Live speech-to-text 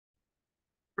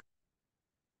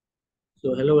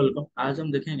So hello welcome. आज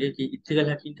हम देखेंगे कि इथिकल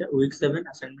हैकिंग का week 7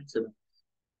 assignment 7।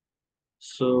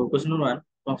 So question number 1,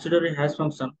 consider a hash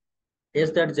function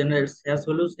s that generates hash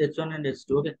values h1 and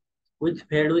h2, okay, with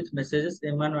fed with messages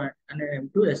m1 and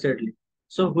m2 separately.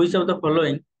 So which of the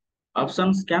following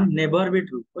options can never be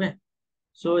true? Okay,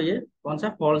 so ये कौन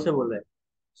सा false है बोल रहा है।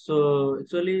 So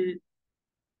actually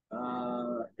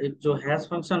एक जो hash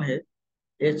function है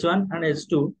h1 and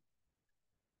h2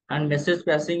 and message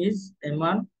passing is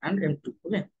m1 and m2,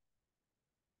 okay।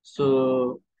 सो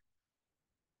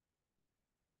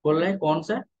बोल रहा है कौन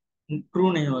सा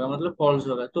ट्रू नहीं होगा, मतलब फॉल्स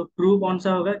होगा। तो ट्रू कौन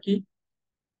सा होगा कि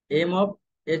M of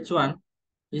h1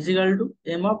 is equal to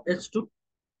M of h2,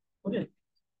 okay.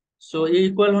 सो ये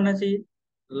इक्वल होना चाहिए,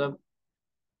 मतलब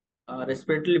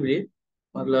रेस्पेक्टिवली,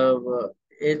 मतलब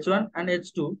h1 and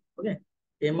h2, okay.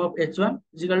 M of h1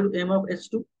 is equal to M of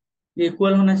h2, ये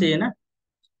इक्वल होना चाहिए ना।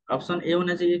 ऑप्शन ए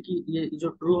होना चाहिए कि ये जो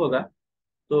ट्रू होगा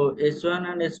तो h1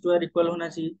 and h2 are equal होना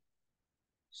चाहिए।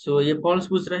 सो ये फॉल्स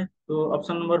पूछ रहा है, तो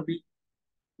ऑप्शन नंबर बी,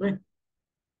 ओके।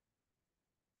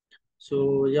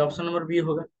 सो ये ऑप्शन नंबर बी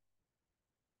होगा,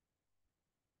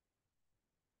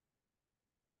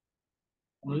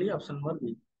 only option number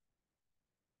B.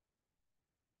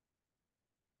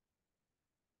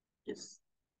 Yes.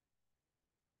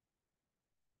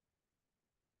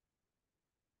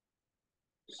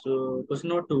 So question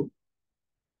number two,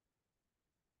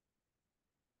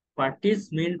 what is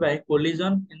meant by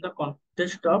collision in the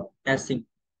context of hashing?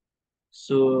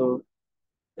 So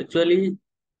actually,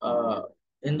 uh,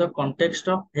 in the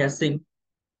context of hashing,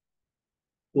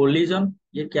 collision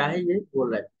ये क्या है ये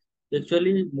बोल रहा है।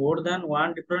 Actually, more than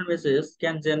one different messages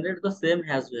can generate the same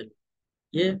hash value.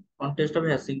 ये context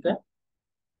of hashing का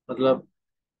मतलब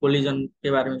collision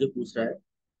के बारे में जो पूछ रहा है,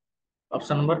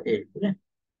 ऑप्शन नंबर ए, ठीक है,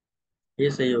 ये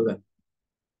सही होगा।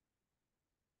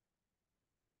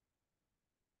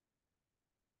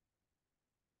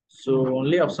 So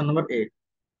only option number A.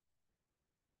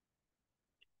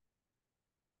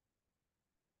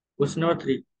 Question number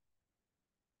three.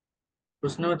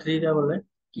 Question number three क्या बोल रहा है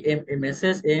कि a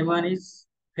message a1 is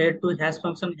fed to hash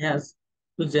function hash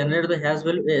to generate the hash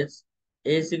value as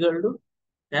a is equal to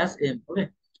hash m, okay।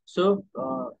 so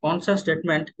कौन सा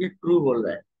statement ये true बोल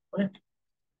रहा है, okay।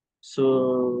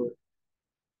 so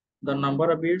the number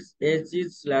of bits h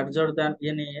is larger than,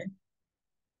 ये नहीं है।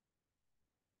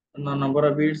 the number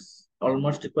of bits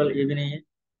almost equal, ये भी नहीं है।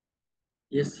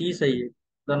 ये सी सही है।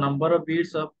 the number of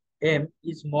bits of m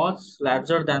is much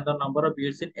larger than the number of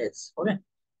bits in h, okay,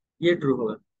 ये ट्रू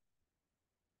होगा,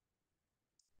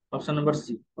 option number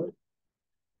C.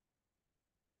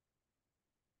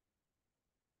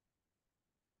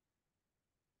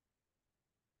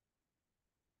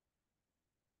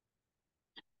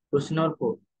 Question number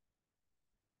 4,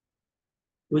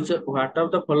 which what of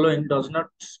the following does not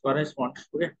correspond,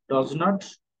 okay, does not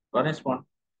correspond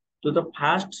to the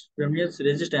fast premise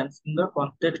resistance in the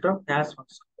context of hash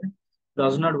function, okay?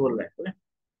 does not बोल रहा है, okay?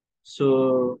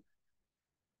 so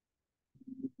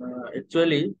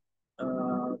actually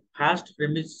fast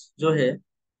premise जो है,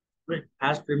 okay,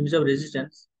 fast premise of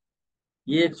resistance,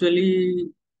 ये actually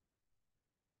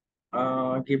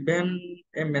given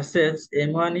a message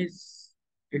m1 is,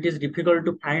 it is difficult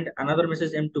to find another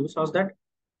message m2 such that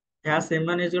hash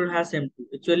m1 is equal to hash m2,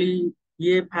 actually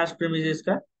ये fast premise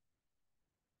का,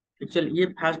 actually ये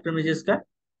fast premises का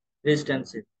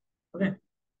resistance है, okay.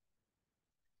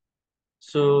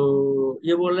 सो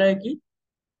ये बोल रहा है कि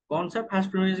कौन सा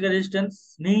फास्ट प्रीमिसेस का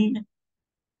रेजिस्टेंस नहीं है।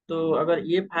 तो अगर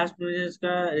ये फास्ट प्रीमिसेस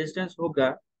का रेजिस्टेंस होगा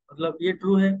मतलब ये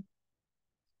ट्रू है,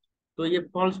 तो ये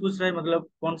फॉल्स पूछ रहा है मतलब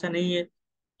कौन सा नहीं है।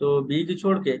 तो बी की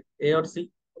छोड़ के ए और सी,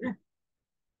 ओके,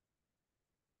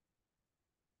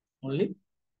 ओनली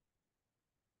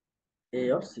ए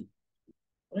और सी,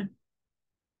 ओके।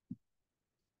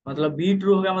 मतलब बी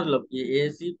ट्रू होगा, मतलब ये ए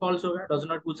सी फॉल्स होगा, डज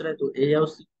नॉट पूछ रहा है तो ए और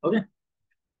सी, okay.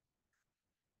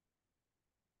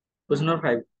 Question number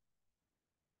 5,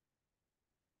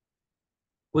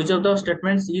 which of the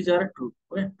statements is are true,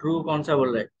 okay, true कौन सा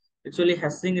बोल रहा है। Actually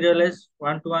hashing realise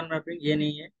one two one mapping ये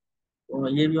नहीं है, और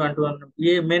ये भी वन टू वन,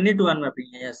 ये मेनी टू वन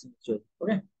मैपिंग है हैशिंग एक्चुअली,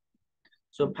 ओके।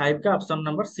 सो 5 का option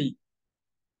number C,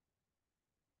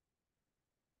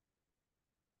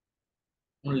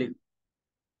 only,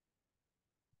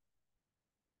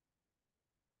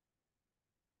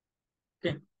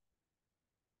 okay.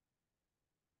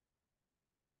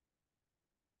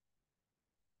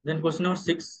 Then question number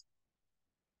 6,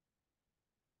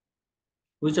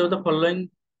 which of the following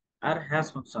are hash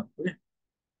function, okay,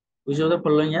 which of the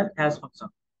following are hash function।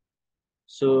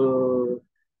 so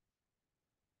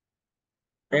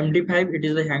md5 it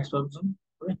is the hash function,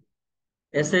 okay।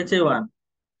 sha1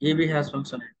 ये भी hash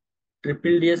function है,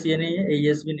 triple DS ये नहीं है,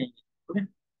 AES भी नहीं है। Okay,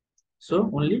 so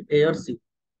only ए और सी।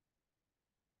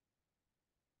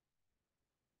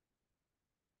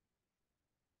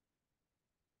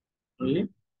 ओनली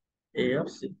ए और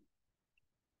सी। Okay,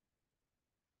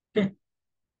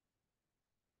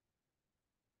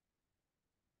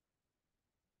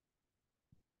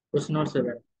 question number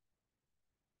 7।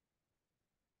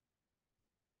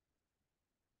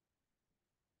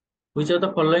 Which of the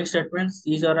following statements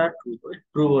is और आर ट्रू?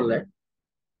 ट्रू बोल रहा है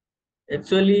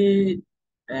एक्चुअली।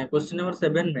 क्वेश्चन नंबर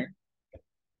 7 में,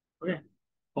 okay,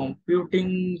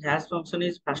 computing hash function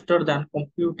is faster than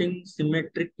computing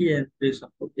symmetric की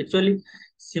एप्लीकेशन। एक्चुअली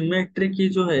सिमेट्रिक की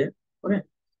जो है, ओके,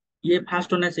 ये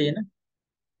फास्ट होना चाहिए ना,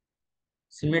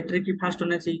 सिमेट्रिक की फास्ट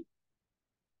होना चाहिए।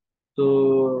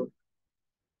 तो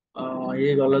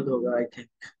ये गलत होगा I think.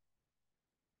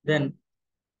 Then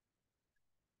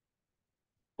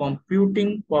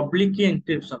computing public की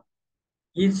encryption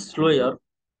is slower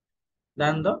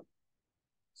then the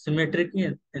symmetric की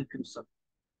एंक्रिप्शन।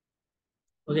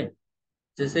 ओके,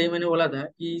 जैसे ही मैंने बोला था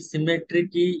कि सिमेट्रिक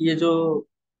की ये जो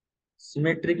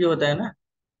सिमेट्रिक की होता है ना,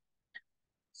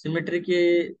 सिमेट्रिक के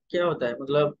क्या होता है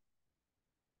मतलब,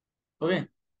 ओके,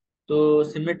 तो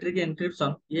सिमेट्रिक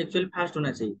एन्क्रिप्शन ये एक्चुअली फास्ट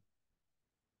होना चाहिए।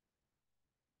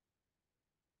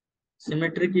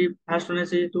 सिमेट्रिक की फास्ट होना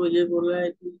चाहिए, तो ये बोल रहा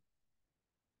है कि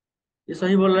ये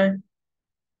सही बोल रहा है।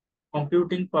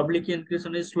 कंप्यूटिंग पब्लिक की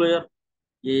एन्क्रिप्शन इज स्लोअर।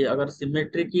 ये अगर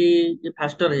सिमेट्रिक की ये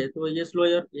फास्टर है तो ये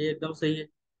स्लोअर, ये एकदम सही है।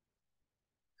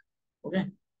 ओके,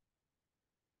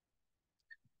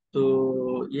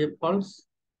 तो ये फॉल्स,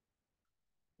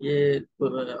 ये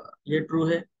ये ट्रू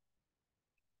है,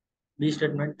 B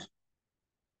statement.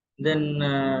 Then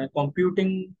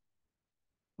computing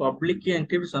public की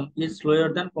encryption is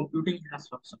slower then computing hash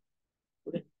function.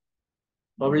 Okay,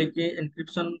 public की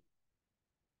एन्क्रिप्शन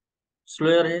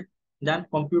स्लोअर है then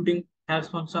computing hash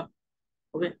function.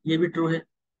 Okay, ये भी ट्रू है।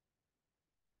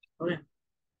 Okay,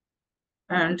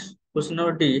 and question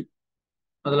number D,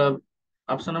 मतलब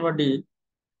option number D,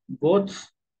 both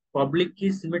public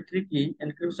की symmetry की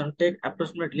encryption take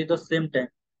approximately the same time,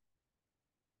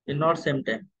 in not same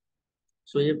time.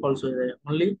 सो ये false हो जाएगा,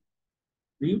 only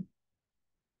B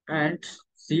and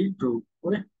C true.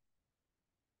 Okay,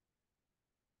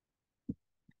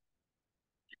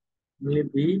 only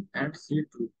B and C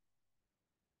true.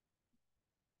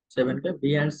 7 का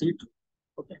B and C true.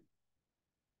 Okay,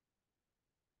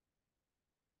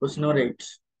 question number 8,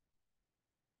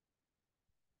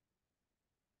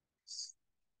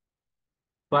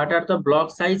 what are the block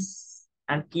size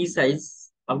and की size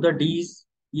of the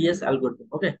DES algorithm?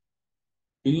 Okay,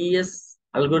 DES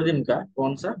algorithm का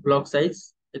कौन सा block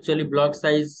size, actually block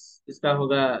size इसका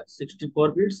होगा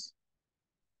 64 bits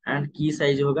and की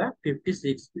size होगा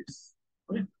 56 bits.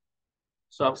 Okay,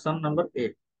 so option number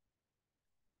A.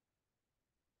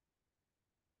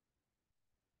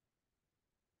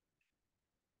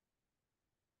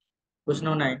 Question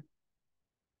number 9,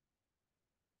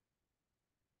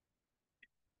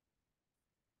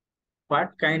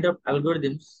 what kind of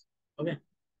algorithms, okay,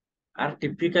 are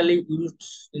typically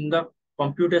used in the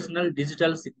computational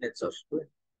digital signatures?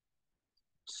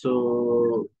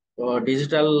 So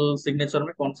digital signature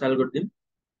में कौन सा algorithm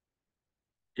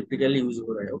typically use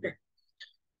हो रहा है? ओके,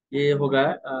 ये होगा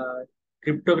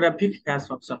cryptographic hash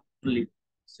function only,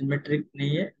 symmetric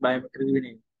नहीं है, बायोमेट्रिक भी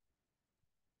नहीं।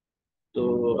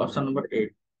 तो option number A.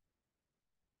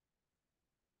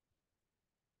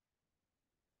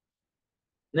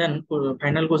 Then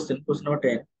final question, question number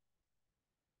 10,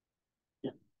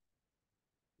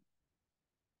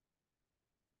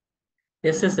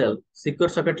 SSL secure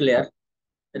socket layer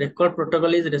record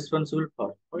protocol is responsible for.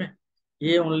 Okay,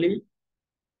 ये ओनली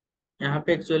यहाँ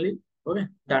पे एक्चुअली, ओके,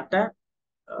 डाटा,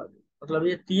 मतलब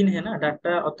ये तीन है ना,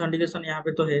 डाटा ऑथेंटिकेशन यहाँ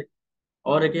पे तो है,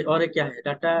 और एक क्या है,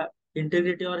 डाटा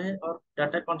इंटीग्रिटी और है, और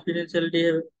डाटा कॉन्फिडेंशियलिटी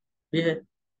है भी है।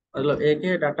 मतलब एक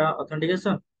है डाटा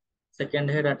ऑथेंटिकेशन,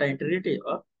 सेकेंड है डाटा इंटीग्रिटी,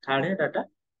 और थर्ड है डाटा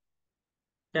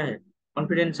क्या है,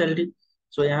 कॉन्फिडेंशियलिटी।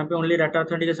 सो यहाँ पे ओनली डाटा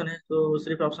ऑथेंटिकेशन है, तो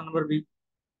सिर्फ ऑप्शन नंबर बी।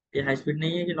 ये हाई स्पीड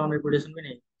नहीं है कि नॉन रिप्यूटेशन भी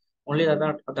नहीं है, only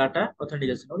data data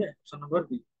authentication. Okay, option number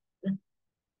B.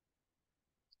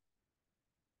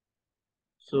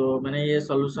 सो मैंने ये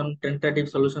सॉल्यूशन टेंटेटिव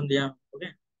सॉल्यूशन दिया।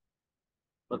 ओके,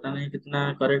 पता नहीं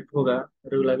कितना करेक्ट होगा,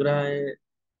 मेरे को लग रहा है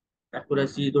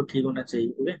एक्यूरेसी तो ठीक होना चाहिए।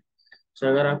 ओके, तो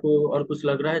अगर आपको और कुछ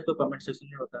लग रहा है तो कमेंट सेक्शन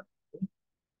में बता।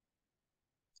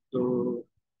 तो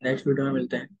नेक्स्ट वीडियो में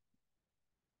मिलते हैं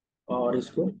और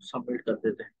इसको सबमिट कर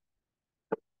देते हैं।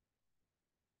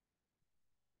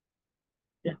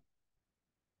 ठीक है,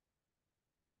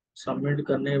 सबमिट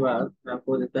करने के बाद मैं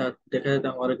आपको देखा देता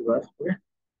हूँ और एक बार। ओके।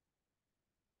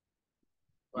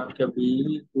 वन का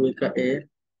बी, टू का ए,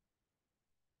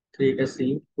 थ्री का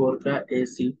सी, फोर का ए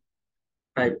सी,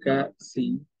 फाइव का सी,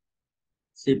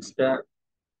 सिक्स का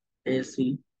ए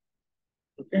सी,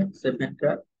 ओके, सेवन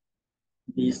का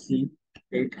बी सी,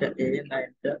 एट का ए,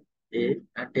 नाइन का ए,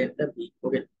 एंड टेन का बी।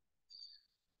 Okay,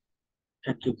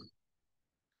 thank you.